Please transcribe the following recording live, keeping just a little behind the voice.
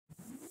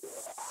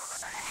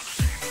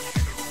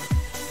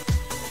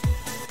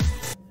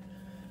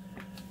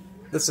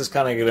This is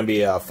kind of going to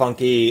be a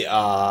funky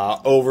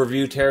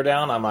overview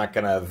teardown. I'm not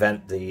going to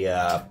vent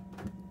the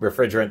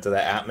refrigerant to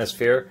the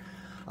atmosphere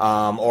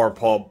or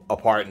pull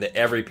apart into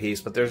every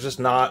piece, but there's just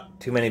not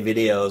too many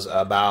videos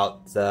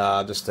about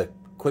just a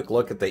quick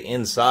look at the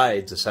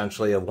insides,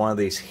 essentially, of one of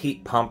these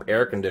heat pump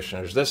air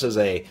conditioners. This is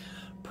a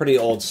pretty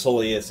old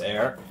Solenoid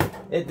air.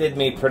 It did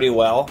me pretty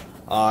well.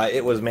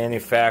 It was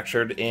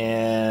manufactured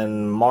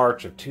in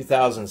March of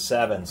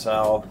 2007,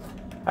 so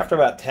after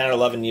about 10 or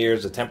 11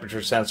 years, the temperature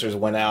sensors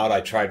went out.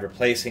 I tried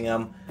replacing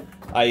them.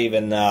 I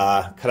even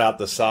cut out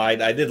the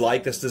side. I did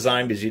like this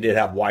design because you did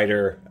have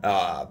wider,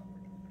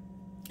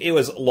 it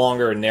was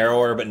longer and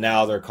narrower, but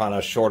now they're kind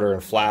of shorter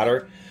and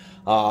flatter.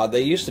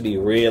 They used to be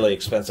really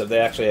expensive. They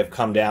actually have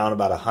come down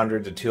about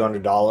 $100 to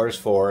 $200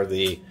 for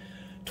the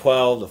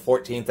 12 to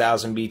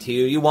 14,000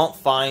 BTU. You won't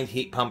find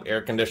heat pump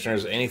air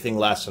conditioners anything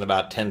less than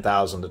about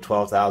 10,000 to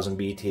 12,000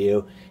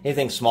 BTU.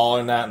 Anything smaller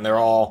than that, and they're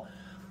all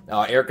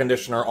air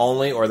conditioner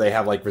only, or they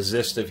have like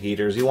resistive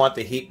heaters. You want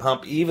the heat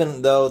pump,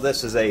 even though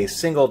this is a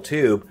single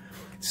tube,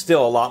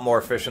 still a lot more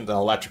efficient than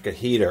electric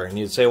heater. And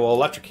you'd say, well,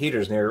 electric heater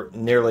is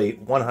nearly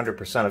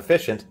 100%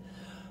 efficient.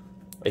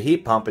 A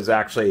heat pump is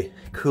actually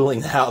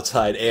cooling the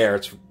outside air.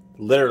 It's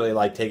literally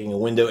like taking a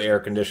window air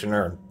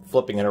conditioner and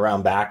flipping it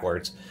around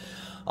backwards.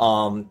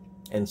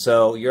 And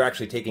so you're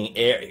actually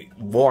taking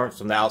warmth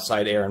from the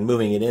outside air and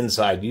moving it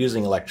inside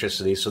using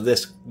electricity. So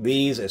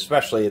these,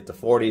 especially at the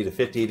 40 to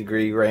 50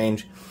 degree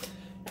range,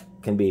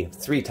 can be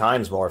 3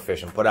 times more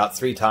efficient, put out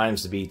 3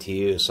 times the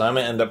BTU. So I'm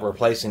going to end up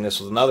replacing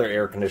this with another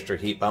air conditioner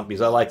heat pump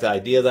because I like the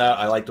idea of that.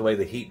 I like the way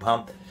the heat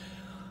pump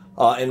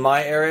in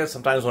my area,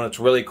 sometimes when it's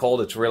really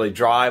cold, it's really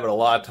dry, but a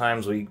lot of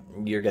times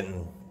you're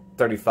getting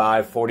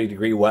 35, 40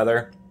 degree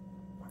weather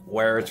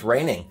where it's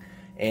raining.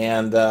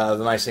 And the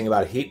nice thing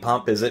about a heat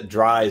pump is it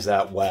dries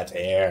that wet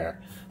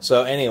air.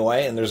 So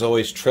anyway, and there's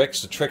always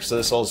tricks. The tricks to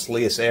this old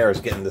Solenoid air is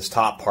getting this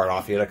top part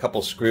off. You got a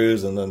couple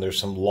screws, and then there's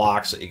some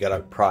locks that you got to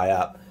pry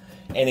up.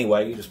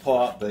 Anyway, you just pull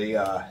out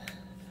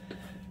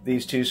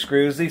these 2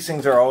 screws. These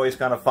things are always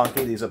kind of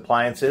funky, these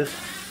appliances.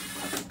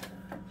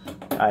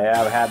 I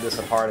have had this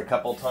apart a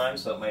couple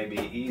times, so it may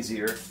be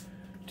easier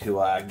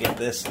to get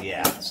this.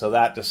 Yeah, so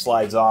that just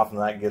slides off,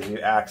 and that gives you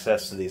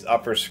access to these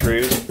upper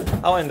screws.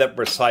 I'll end up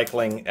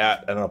recycling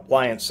at an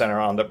appliance center.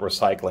 I'll end up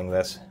recycling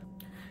this.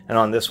 And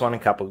on this one, a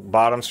couple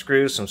bottom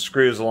screws, some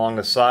screws along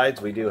the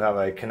sides. We do have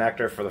a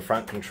connector for the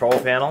front control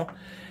panel,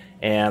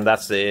 and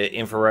that's the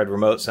infrared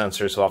remote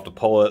sensor, so I'll have to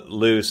pull it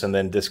loose and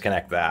then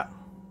disconnect that.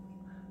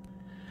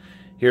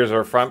 Here's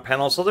our front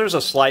panel. So there's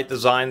a slight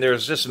design.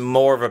 There's just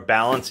more of a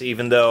balance,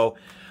 even though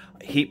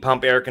heat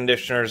pump air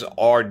conditioners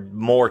are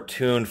more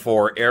tuned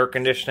for air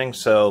conditioning.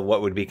 So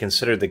what would be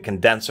considered the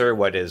condenser,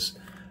 what is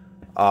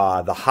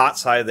the hot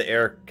side of the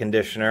air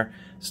conditioner,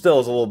 still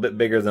is a little bit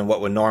bigger than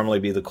what would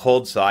normally be the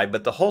cold side.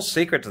 But the whole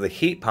secret to the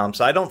heat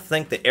pumps, I don't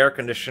think the air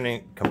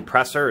conditioning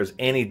compressor is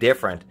any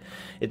different.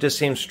 It just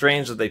seems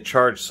strange that they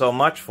charge so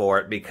much for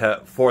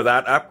it, for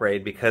that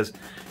upgrade, because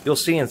you'll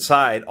see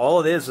inside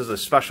all it is a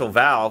special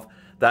valve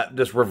that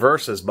just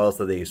reverses both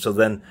of these. So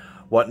then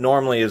what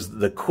normally is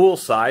the cool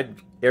side,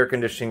 air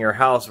conditioning your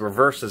house,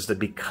 reverses to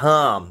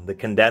become the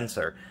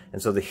condenser.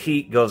 And so the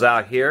heat goes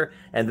out here,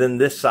 and then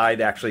this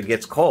side actually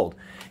gets cold.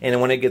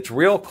 And when it gets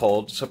real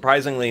cold,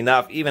 surprisingly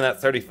enough, even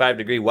at 35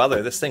 degree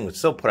weather, this thing would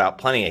still put out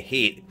plenty of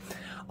heat.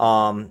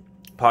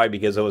 Probably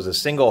because it was a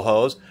single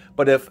hose.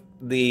 But if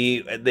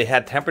they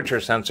had temperature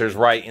sensors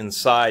right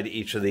inside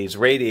each of these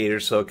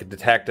radiators, so it could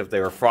detect if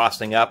they were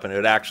frosting up, and it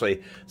would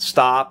actually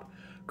stop,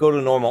 go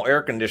to normal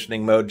air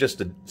conditioning mode just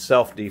to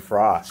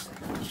self-defrost.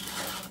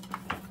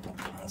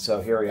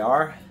 So here we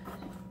are,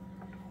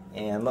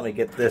 and let me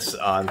get this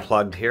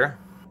unplugged here.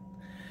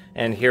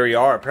 And here you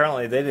are.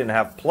 Apparently they didn't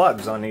have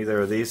plugs on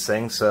either of these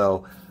things,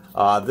 so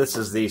this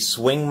is the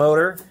swing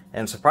motor,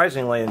 and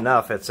surprisingly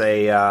enough, it's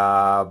it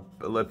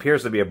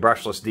appears to be a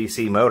brushless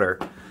DC motor.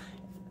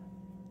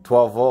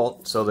 12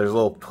 volt, so there's a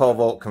little 12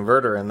 volt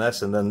converter in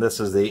this, and then this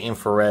is the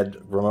infrared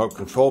remote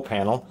control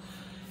panel.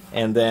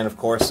 And then, of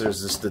course,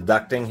 there's this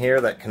deducting here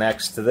that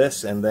connects to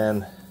this, and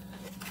then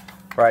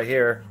right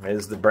here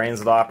is the brains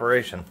of the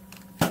operation.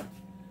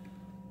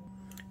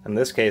 In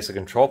this case, the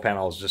control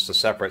panel is just a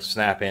separate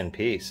snap-in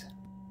piece.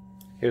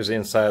 Here's the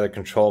inside of the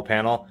control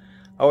panel.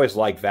 I always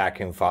liked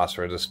vacuum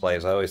phosphor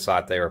displays. I always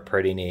thought they were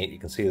pretty neat. You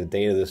can see the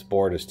date of this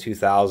board is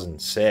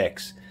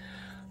 2006.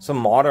 Some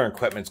modern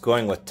equipment's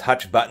going with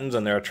touch buttons,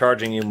 and they're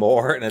charging you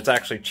more, and it's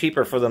actually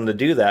cheaper for them to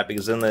do that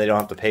because then they don't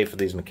have to pay for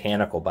these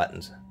mechanical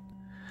buttons.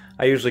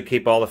 I usually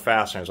keep all the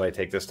fasteners when I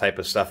take this type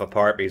of stuff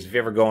apart, because if you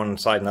ever go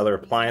inside another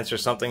appliance or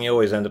something, you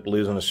always end up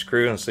losing a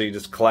screw, and so you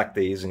just collect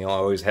these and you'll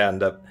always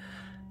end up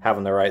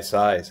having the right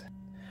size.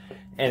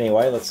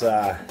 Anyway, let's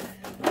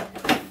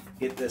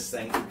get this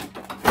thing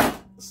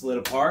slid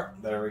apart.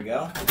 There we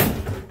go.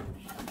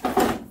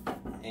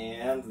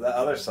 And the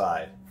other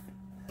side.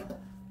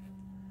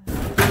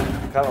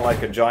 Kind of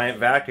like a giant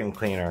vacuum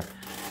cleaner.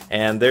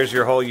 And there's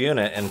your whole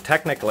unit, and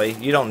technically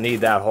you don't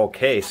need that whole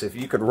case. If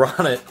you could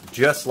run it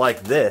just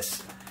like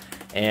this,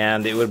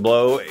 and it would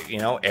blow, you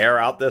know, air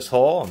out this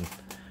hole, and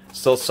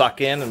still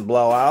suck in and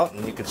blow out,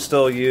 and you could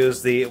still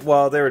use the,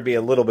 well, there would be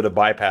a little bit of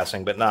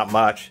bypassing, but not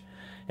much,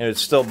 and it would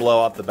still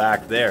blow out the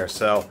back there.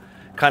 So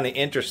kind of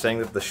interesting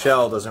that the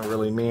shell doesn't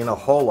really mean a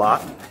whole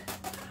lot.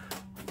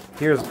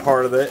 Here's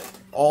part of it,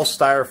 all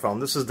styrofoam.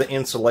 This is the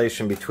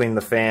insulation between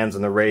the fans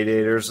and the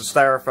radiators. The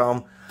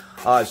styrofoam,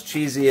 as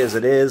cheesy as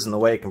it is and the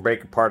way it can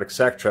break apart,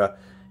 etc.,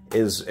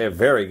 is a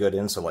very good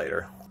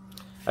insulator.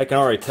 I can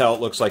already tell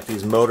it looks like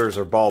these motors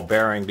are ball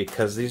bearing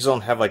because these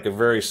don't have like a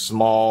very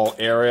small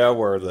area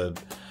where the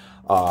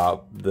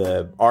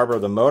arbor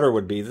of the motor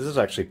would be. This is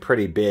actually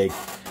pretty big.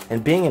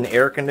 And being an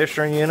air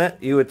conditioner unit,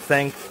 you would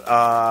think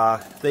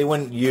they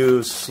wouldn't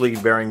use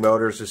sleeve bearing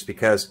motors just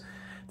because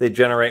they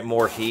generate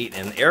more heat,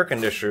 and air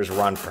conditioners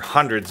run for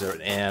hundreds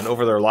and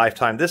over their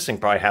lifetime, this thing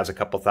probably has a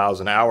couple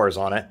thousand hours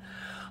on it.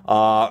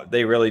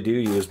 They really do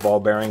use ball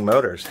bearing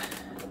motors.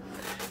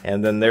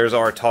 And then there's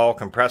our tall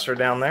compressor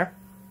down there.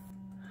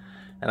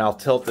 And I'll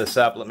tilt this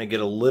up. Let me get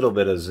a little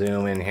bit of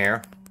zoom in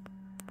here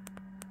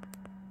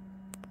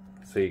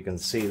so you can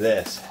see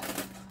this.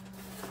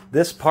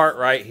 This part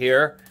right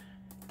here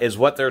is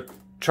what they're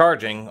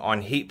charging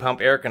on heat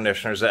pump air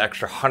conditioners an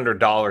extra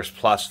 $100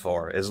 plus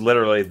for, is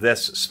literally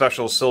this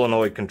special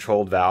solenoid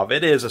controlled valve.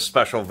 It is a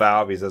special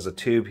valve because there's a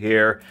tube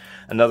here,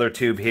 another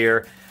tube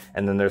here,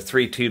 and then there are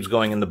 3 tubes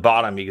going in the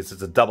bottom because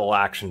it's a double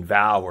action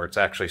valve where it's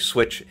actually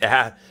switch.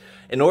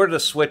 In order to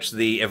switch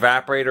the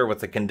evaporator with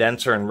the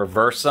condenser and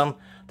reverse them,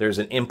 there's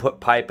an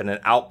input pipe and an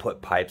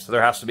output pipe. So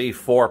there has to be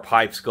 4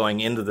 pipes going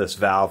into this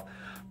valve.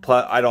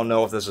 Plus, I don't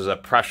know if this is a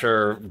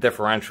pressure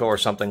differential or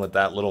something what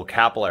that little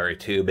capillary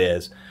tube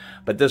is.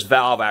 But this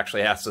valve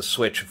actually has to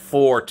switch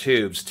 4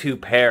 tubes, 2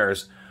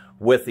 pairs,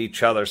 with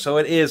each other. So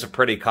it is a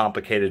pretty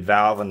complicated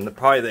valve, and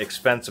probably the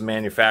expense of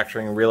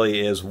manufacturing really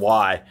is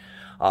why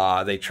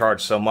they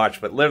charge so much.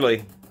 But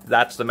literally,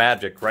 that's the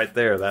magic right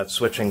there, that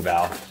switching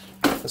valve.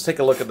 Let's take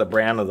a look at the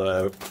brand of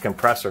the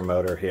compressor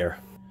motor here.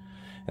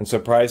 And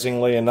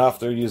surprisingly enough,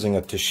 they're using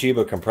a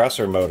Toshiba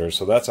compressor motor,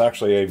 so that's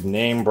actually a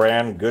name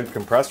brand good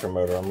compressor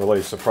motor. I'm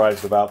really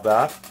surprised about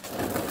that.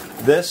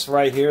 This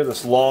right here,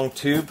 this long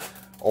tube,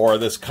 or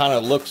this kind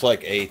of looks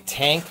like a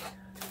tank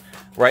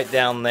right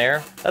down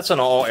there, that's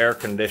in all air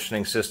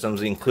conditioning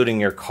systems,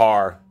 including your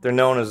car. They're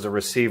known as the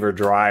receiver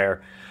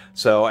dryer.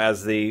 So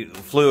as the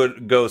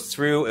fluid goes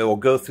through, it will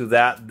go through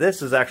that.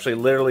 This is actually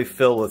literally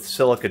filled with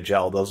silica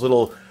gel, those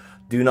little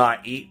do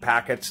not eat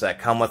packets that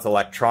come with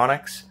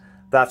electronics.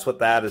 That's what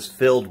that is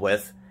filled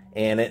with,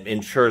 and it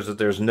ensures that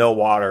there's no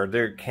water.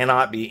 There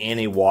cannot be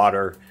any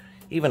water,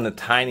 even the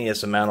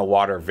tiniest amount of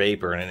water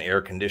vapor in an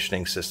air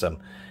conditioning system.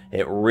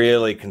 It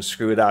really can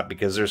screw it up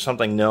because there's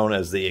something known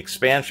as the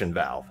expansion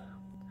valve.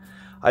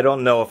 I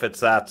don't know if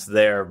that's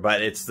there,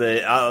 but it's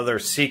the other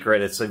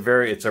secret. It's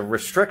a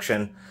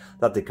restriction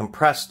that the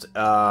compressed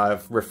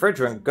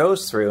refrigerant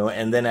goes through,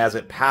 and then as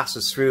it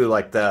passes through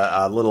like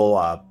the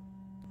little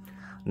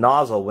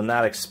nozzle, when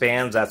that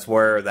expands, that's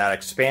where that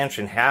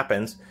expansion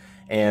happens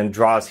and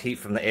draws heat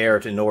from the air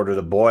in order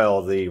to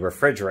boil the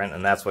refrigerant,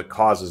 and that's what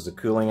causes the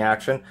cooling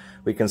action.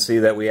 We can see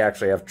that we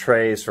actually have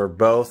trays for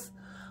both,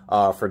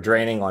 for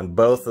draining on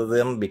both of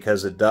them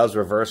because it does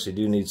reverse. You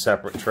do need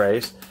separate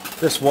trays.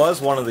 This was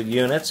one of the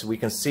units. We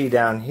can see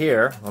down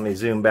here, let me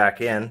zoom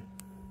back in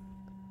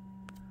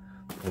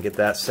and get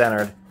that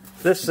centered.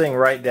 This thing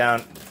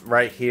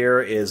right here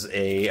is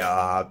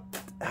a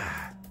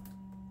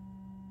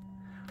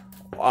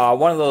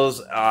one of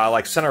those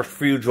like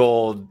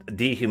centrifugal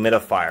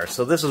dehumidifiers.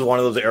 So this is one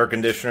of those air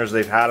conditioners,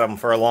 they've had them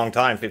for a long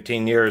time,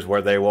 15 years,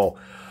 where they will,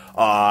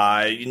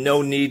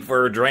 no need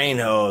for a drain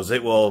hose.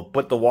 It will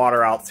put the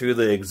water out through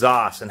the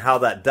exhaust. And how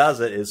that does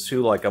it is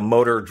through like a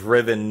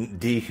motor-driven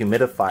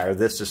dehumidifier.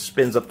 This just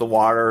spins up the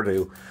water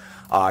to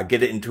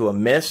get it into a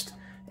mist.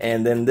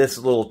 And then this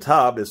little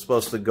tub is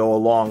supposed to go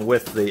along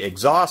with the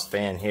exhaust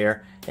fan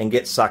here and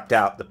get sucked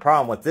out. The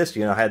problem with this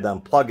unit, I had to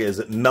unplug it, is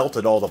it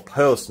melted all the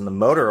posts and the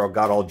motor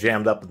got all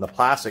jammed up in the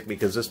plastic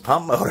because this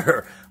pump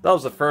motor, that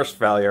was the first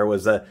failure,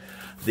 was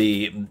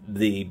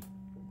the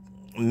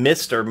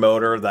mister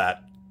motor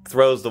that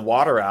throws the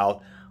water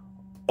out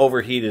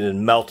overheated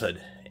and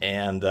melted.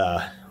 And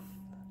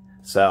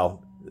so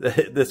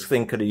this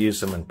thing could have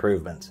used some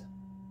improvements.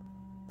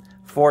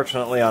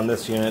 Fortunately on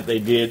this unit, they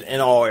did,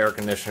 in all air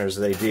conditioners,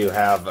 they do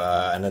have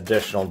an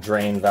additional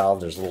drain valve.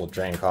 There's a little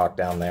drain cock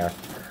down there,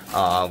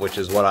 which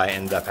is what I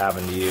end up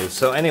having to use.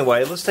 So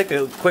anyway, let's take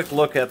a quick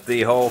look at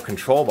the whole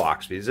control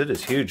box because it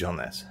is huge on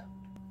this.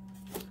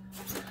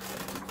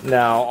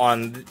 Now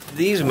on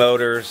these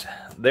motors,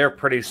 they're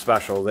pretty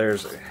special.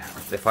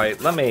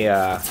 Let me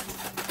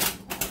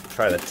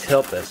try to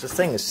tilt this. This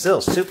thing is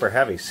still super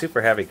heavy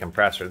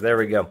compressor. There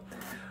we go.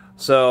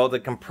 So the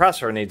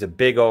compressor needs a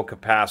big old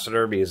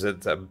capacitor because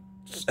it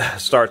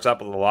starts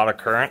up with a lot of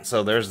current.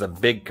 So there's the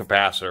big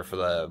capacitor for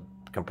the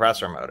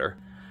compressor motor.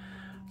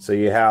 So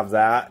you have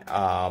that.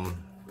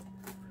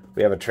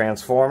 We have a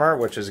transformer,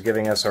 which is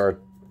giving us our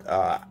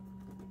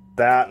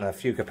that and a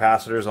few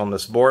capacitors on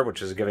this board,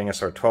 which is giving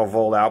us our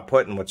 12-volt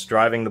output and what's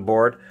driving the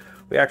board.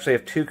 We actually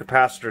have 2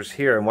 capacitors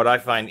here, and what I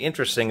find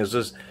interesting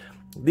is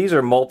These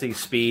are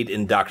multi-speed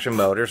induction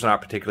motors,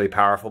 not particularly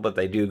powerful, but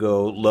they do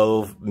go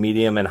low,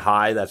 medium, and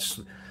high.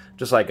 That's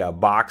just like a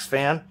box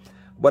fan.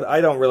 What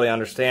I don't really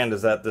understand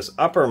is that this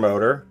upper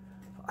motor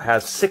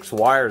has 6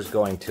 wires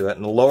going to it,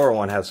 and the lower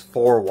one has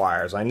 4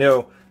 wires. I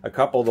know a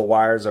couple of the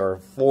wires are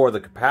for the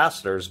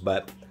capacitors,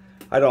 but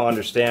I don't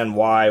understand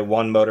why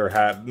one motor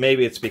has...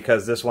 Maybe it's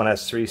because this one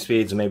has 3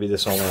 speeds, and maybe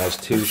this only has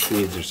 2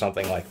 speeds or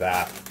something like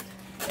that.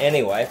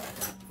 Anyway,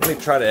 let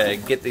me try to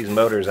get these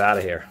motors out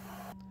of here.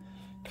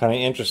 Kind of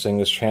interesting,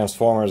 this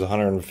transformer is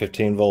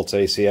 115 volts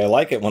AC. I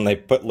like it when they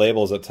put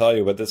labels that tell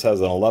you, but this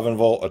has an 11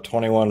 volt, a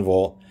 21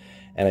 volt,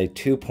 and a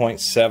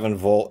 2.7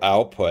 volt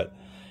output,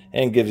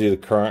 and gives you the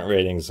current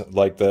ratings.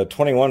 Like the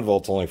 21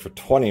 volts only for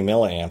 20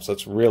 milliamps.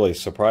 That's really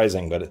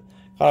surprising, but it's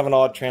kind of an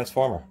odd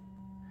transformer.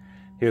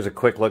 Here's a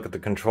quick look at the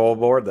control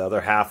board, the other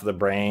half of the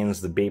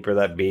brains, the beeper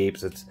that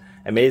beeps. It's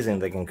amazing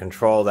they can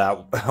control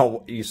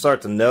that. You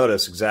start to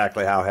notice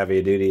exactly how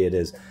heavy duty it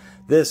is.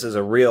 This is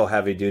a real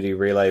heavy-duty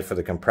relay for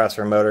the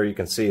compressor motor. You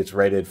can see it's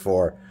rated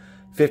for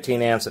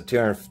 15 amps at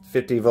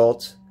 250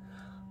 volts,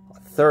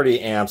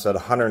 30 amps at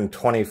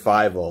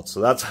 125 volts.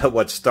 So that's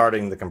what's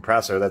starting the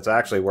compressor. That's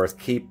actually worth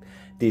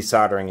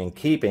desoldering and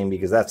keeping,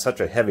 because that's such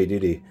a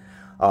heavy-duty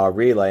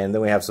relay. And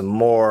then we have some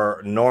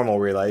more normal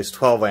relays,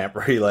 12-amp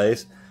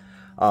relays.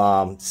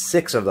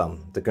 6 of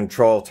them to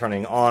control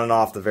turning on and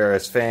off the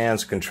various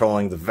fans,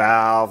 controlling the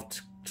valve,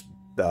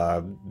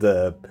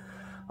 the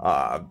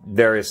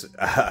various...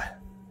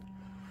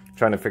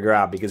 trying to figure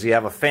out, because you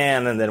have a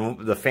fan and then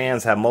the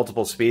fans have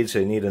multiple speeds, so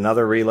you need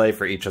another relay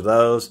for each of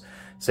those.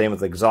 Same with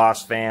the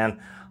exhaust fan,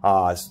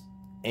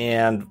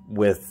 and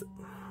with,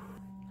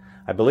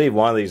 I believe,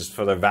 one of these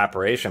for the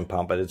evaporation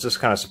pump, but it's just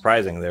kind of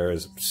surprising there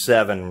is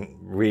 7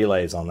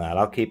 relays on that.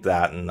 I'll keep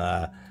that and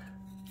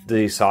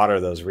desolder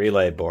those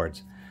relay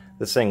boards.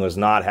 This thing was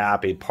not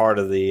happy. Part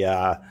of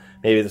the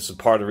maybe this is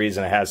part of the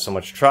reason it has so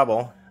much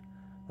trouble.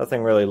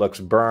 Nothing really looks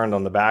burned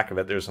on the back of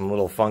it. There's some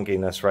little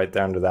funkiness right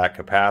there under that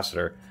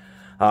capacitor.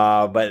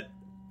 But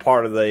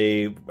part of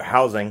the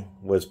housing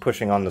was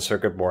pushing on the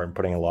circuit board and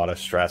putting a lot of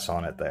stress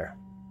on it there.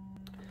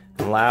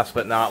 And last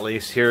but not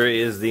least, here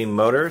is the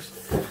motors.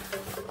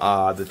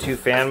 The 2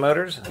 fan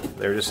motors.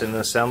 They're just in the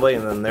assembly,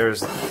 and then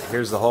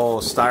here's the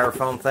whole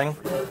styrofoam thing.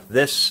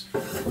 This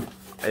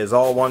is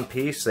all one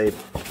piece.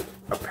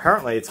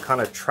 Apparently it's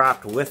kind of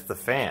trapped with the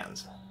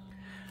fans.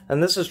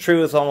 And this is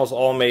true with almost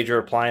all major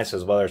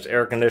appliances, whether it's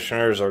air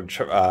conditioners or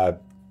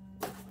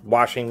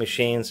washing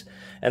machines,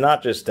 and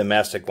not just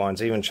domestic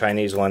ones, even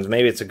Chinese ones.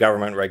 Maybe it's a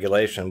government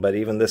regulation, but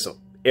even this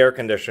air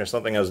conditioner,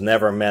 something that was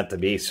never meant to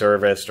be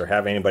serviced or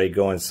have anybody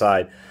go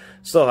inside,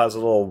 still has a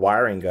little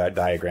wiring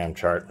diagram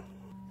chart.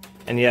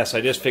 And yes,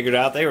 I just figured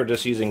out they were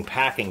just using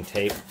packing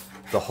tape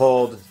to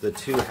hold the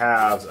 2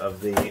 halves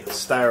of the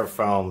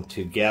styrofoam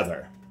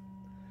together.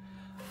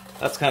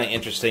 That's kind of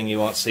interesting. You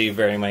won't see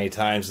very many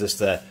times this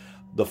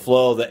the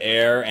flow of the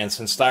air, and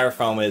since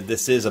styrofoam,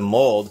 this is a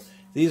mold,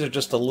 these are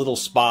just the little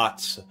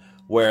spots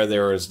where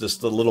there is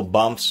just the little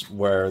bumps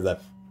where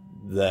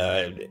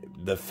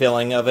the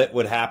filling of it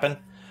would happen,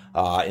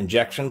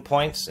 injection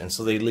points, and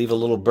so they leave a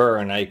little burr,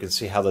 and now you can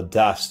see how the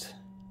dust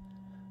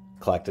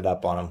collected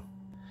up on them.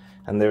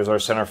 And there's our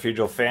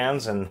centrifugal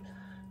fans, and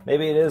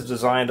maybe it is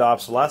designed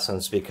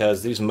obsolescence,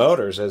 because these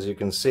motors, as you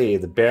can see,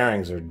 the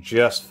bearings are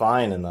just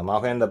fine in them.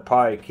 I'll end up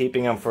probably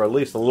keeping them for at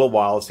least a little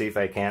while to see if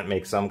I can't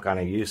make some kind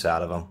of use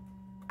out of them.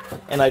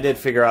 And I did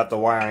figure out the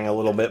wiring a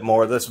little bit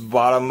more. This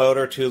bottom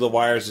motor, 2 of the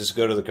wires just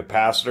go to the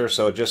capacitor,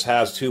 so it just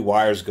has 2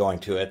 wires going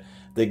to it.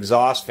 The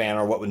exhaust fan,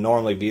 or what would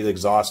normally be the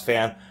exhaust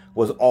fan,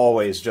 was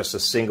always just a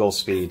single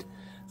speed.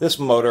 This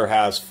motor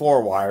has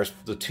 4 wires.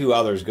 The 2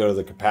 others go to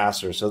the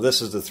capacitor, so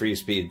this is the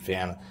 3-speed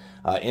fan.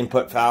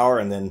 Input power,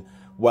 and then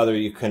whether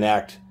you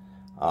connect,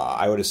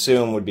 I would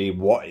assume would be,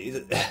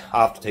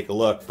 I'll have to take a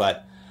look,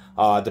 but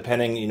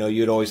depending,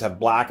 you'd always have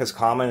black as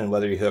common, and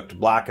whether you hooked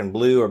black and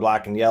blue or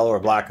black and yellow or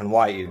black and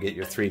white, you'd get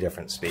your 3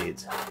 different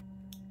speeds.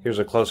 Here's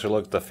a closer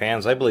look at the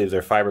fans. I believe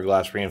they're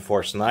fiberglass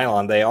reinforced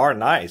nylon. They are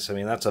nice. I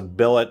mean, that's a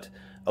billet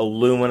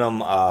aluminum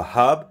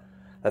hub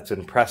that's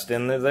been pressed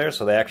in there,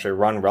 so they actually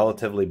run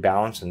relatively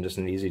balanced and just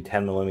an easy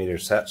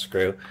 10mm set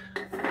screw.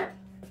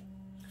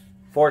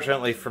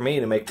 Fortunately for me,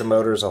 to make the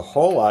motors a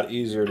whole lot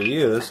easier to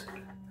use,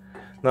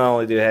 not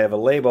only do they have a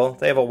label,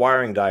 they have a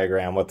wiring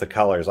diagram with the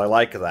colors. I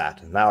like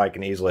that. Now I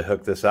can easily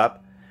hook this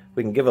up.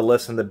 We can give a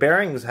listen. The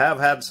bearings have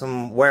had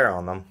some wear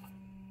on them.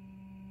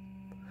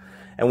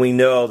 And we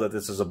know that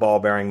this is a ball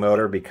bearing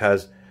motor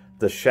because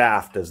the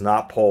shaft does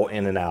not pull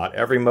in and out.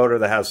 Every motor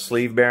that has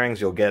sleeve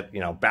bearings, you'll get,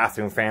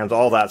 bathroom fans,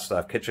 all that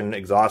stuff, kitchen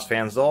exhaust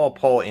fans, they'll all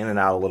pull in and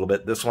out a little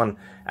bit. This one,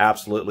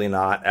 absolutely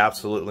not.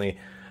 Absolutely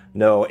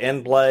no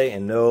end play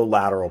and no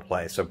lateral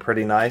play. So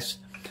pretty nice.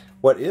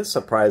 What is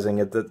surprising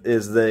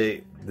is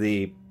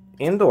the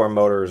indoor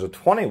motor is a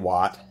 20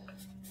 watt,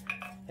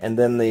 and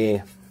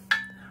then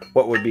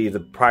what would be the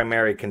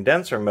primary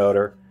condenser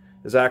motor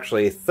is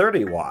actually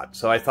 30 watt.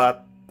 So I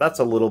thought that's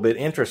a little bit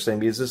interesting,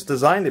 because it's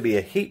designed to be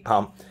a heat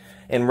pump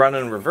and run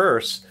in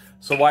reverse.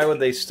 So why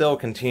would they still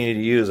continue to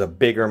use a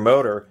bigger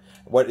motor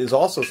what is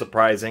also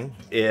surprising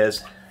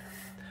is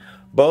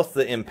both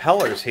the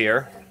impellers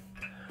here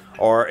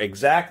are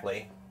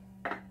exactly,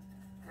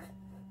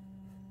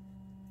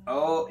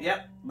 oh,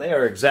 yep, they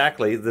are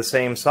exactly the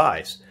same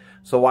size.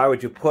 So why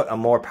would you put a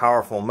more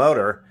powerful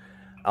motor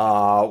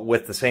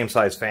with the same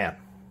size fan?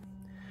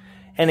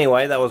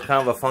 Anyway, that was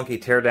kind of a funky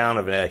teardown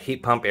of a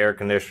heat pump air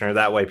conditioner.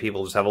 That way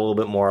people just have a little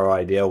bit more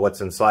idea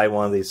what's inside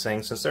one of these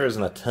things. Since there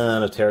isn't a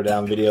ton of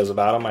teardown videos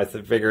about them, I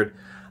figured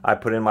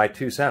I'd put in my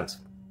 2 cents.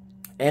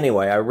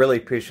 Anyway, I really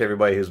appreciate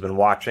everybody who's been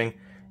watching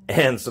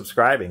and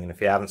subscribing. And if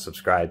you haven't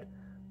subscribed,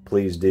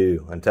 please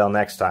do. Until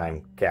next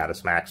time,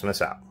 Catus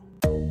Maximus out.